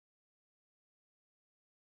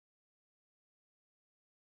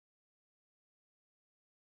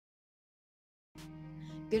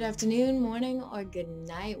Good afternoon, morning, or good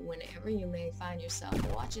night, whenever you may find yourself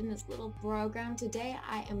watching this little program. Today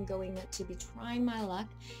I am going to be trying my luck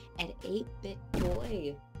at 8-Bit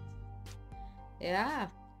Boy. Yeah.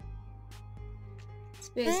 It's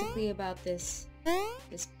basically about this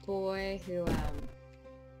boy who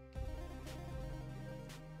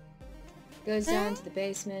goes down to the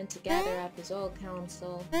basement to gather up his old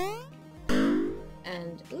console.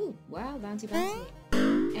 And ooh, wow, bouncy bouncy.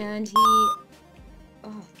 And he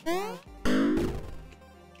oh, wow.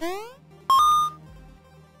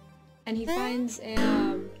 And he finds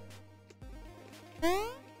a,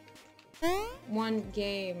 one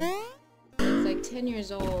game that's like 10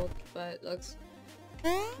 years old, but looks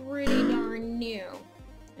pretty darn new.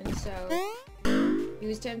 And so, he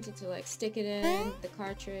was tempted to like stick it in the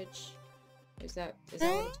cartridge. Is that what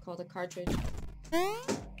it's called, a cartridge?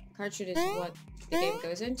 Cartridge is what the game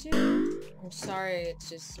goes into. I'm sorry, it's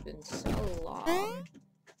just been so long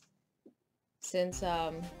since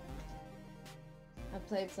I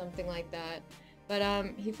played something like that. But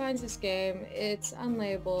he finds this game, it's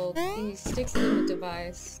unlabeled, he sticks it in the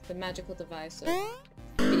device, the magical device of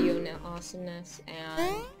video awesomeness,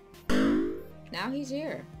 and now he's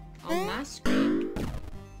here on my screen.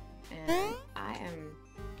 And I am,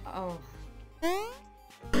 oh,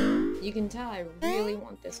 you can tell I really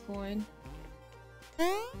want this coin.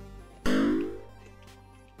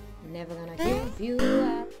 Never gonna give you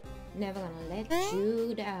up, never gonna let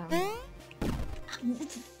you down.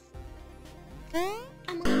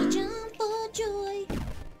 I'm gonna jump for joy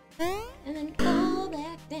and then fall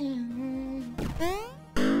back down.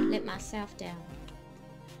 Let myself down.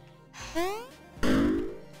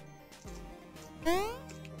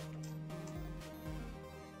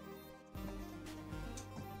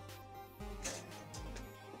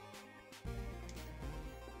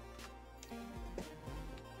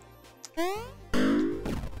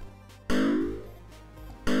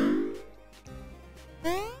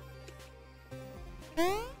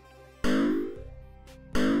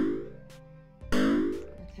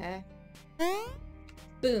 Okay.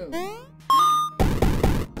 Boom.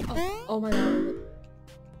 Oh my god.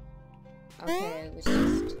 Okay, it was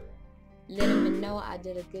just letting me know I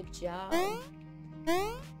did a good job.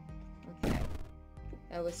 Okay.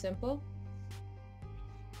 That was simple.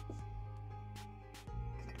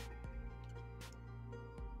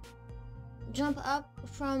 Jump up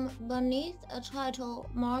from beneath a title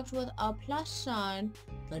marked with a plus sign,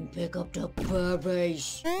 then pick up the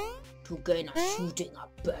berries to gain a shooting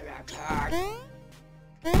ability.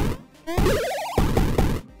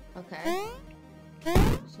 Okay.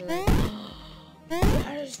 So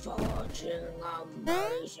that is fortune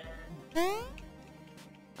amazing.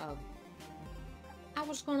 Oh. I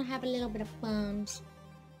was gonna have a little bit of fun,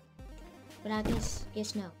 but I guess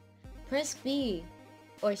no. Press B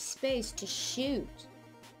or space to shoot.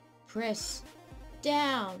 Press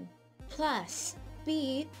down plus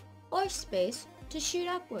B or space to shoot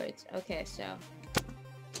upwards. Okay, so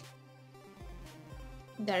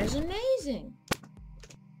that is amazing.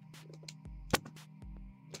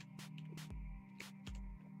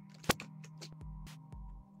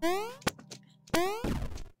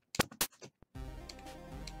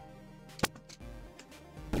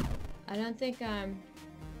 I don't think I'm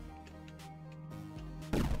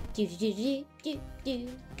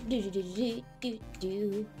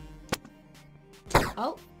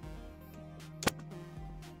Oh.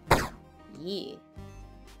 Yeah.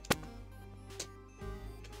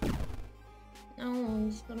 No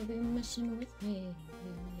one's gonna be messing with me.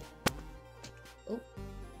 Oh.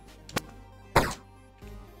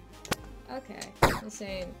 Okay.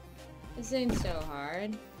 This ain't so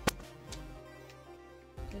hard.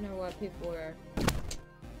 Don't know what people were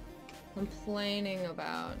complaining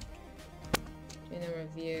about in the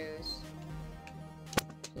reviews.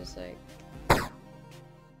 Just like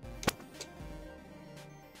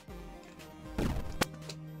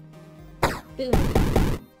boom.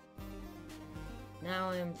 Now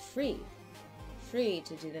I'm free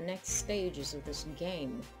to do the next stages of this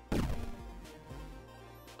game.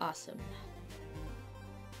 Awesome.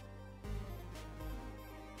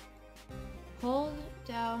 Hold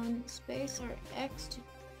down space or X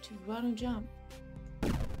to run and jump.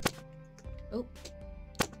 Oh.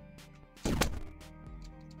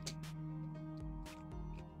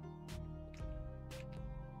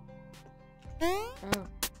 Oh.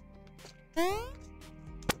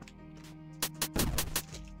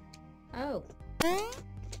 Oh.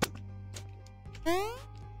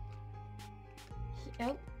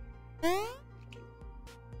 Oh.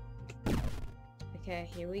 Okay,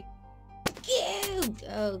 here we go.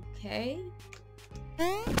 Okay.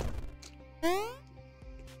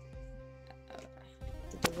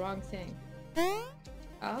 wrong thing.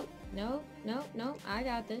 Oh, no, no, no. I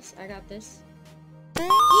got this. I got this. Yeah!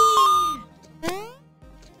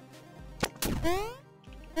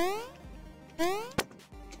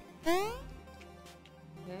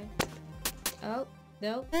 Okay. Oh,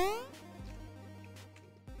 no.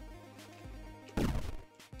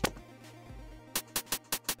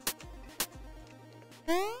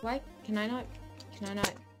 Why can I not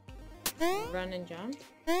run and jump?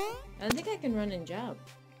 I don't think I can run and jump.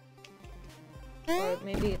 Or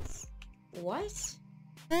maybe it's what?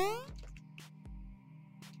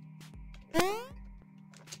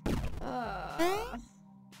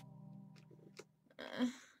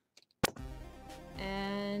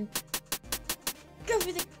 And go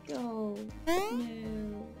for the goal.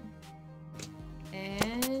 No.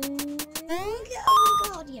 And oh my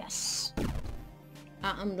god, yes.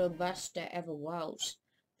 I am the best that ever was.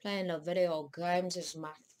 Playing the video games is my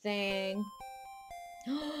thing.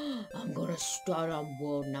 I'm gonna start on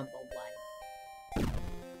world number 1.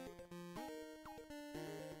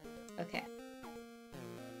 Okay.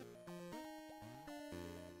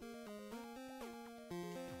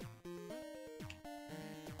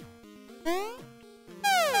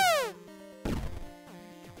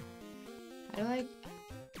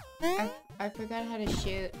 I forgot how to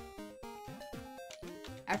shoot.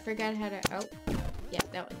 I forgot how to, oh, yeah,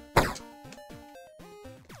 that one.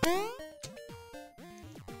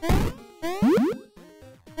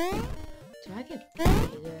 Do I get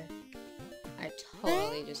bigger? I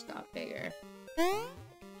totally just got bigger.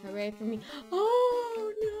 Hooray for me.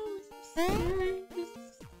 Oh no, I'm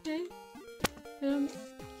scared. I'm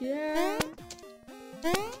scared.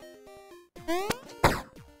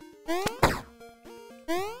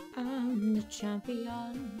 I'm the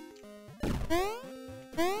champion.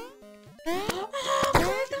 Oh my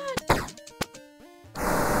god!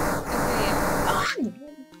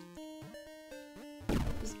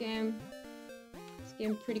 Okay. This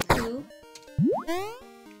game pretty cool.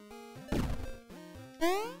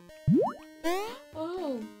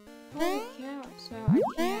 Oh, holy cow! So I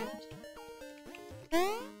can't.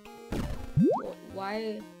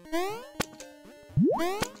 Why?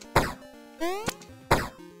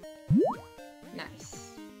 Nice.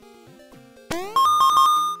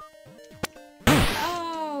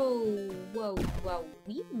 Oh, whoa, whoa,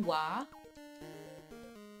 wee-wah.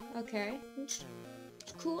 Okay, it's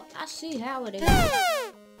cool. I see how it is.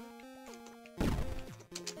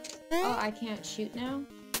 Oh, I can't shoot now?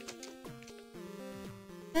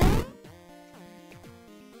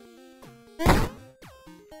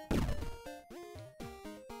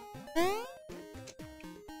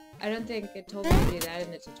 I don't think it told me to do that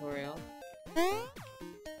in the tutorial.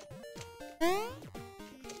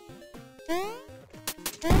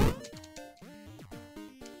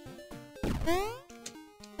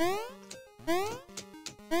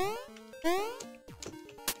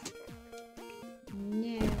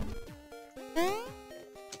 No.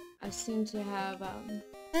 I seem to have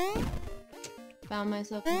found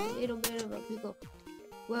myself in a little bit of a pickle.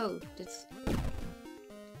 Whoa, that's...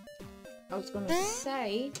 I was gonna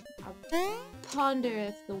say, I ponder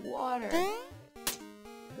if the water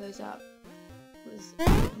goes up was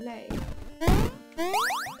play.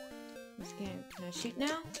 This game. Can I shoot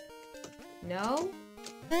now? No?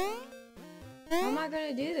 How am I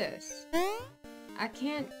gonna do this? I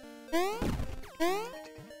can't.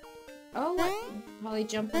 Oh, what? Probably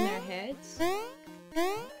jump on their heads?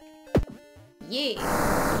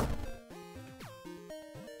 Yeah!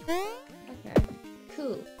 Okay,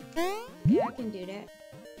 cool. Yeah, I can do that.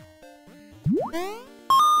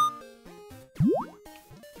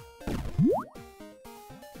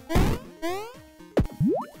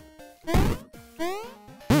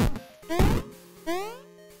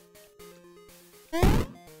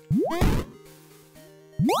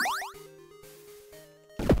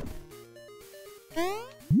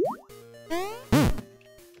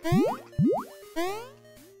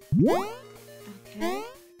 Okay.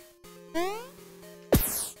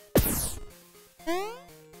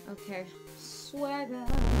 Okay. Swagger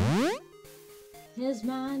is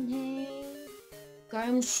my name.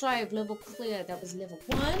 Game save, level clear. That was level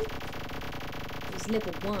 1. It was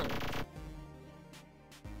level 1.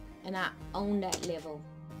 And I owned that level.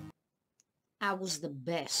 I was the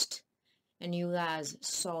best. And you guys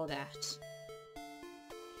saw that.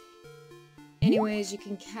 Anyways, you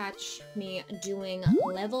can catch me doing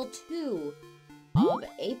level 2 of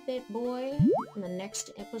 8-Bit Boy in the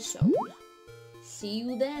next episode. See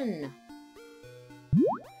you then.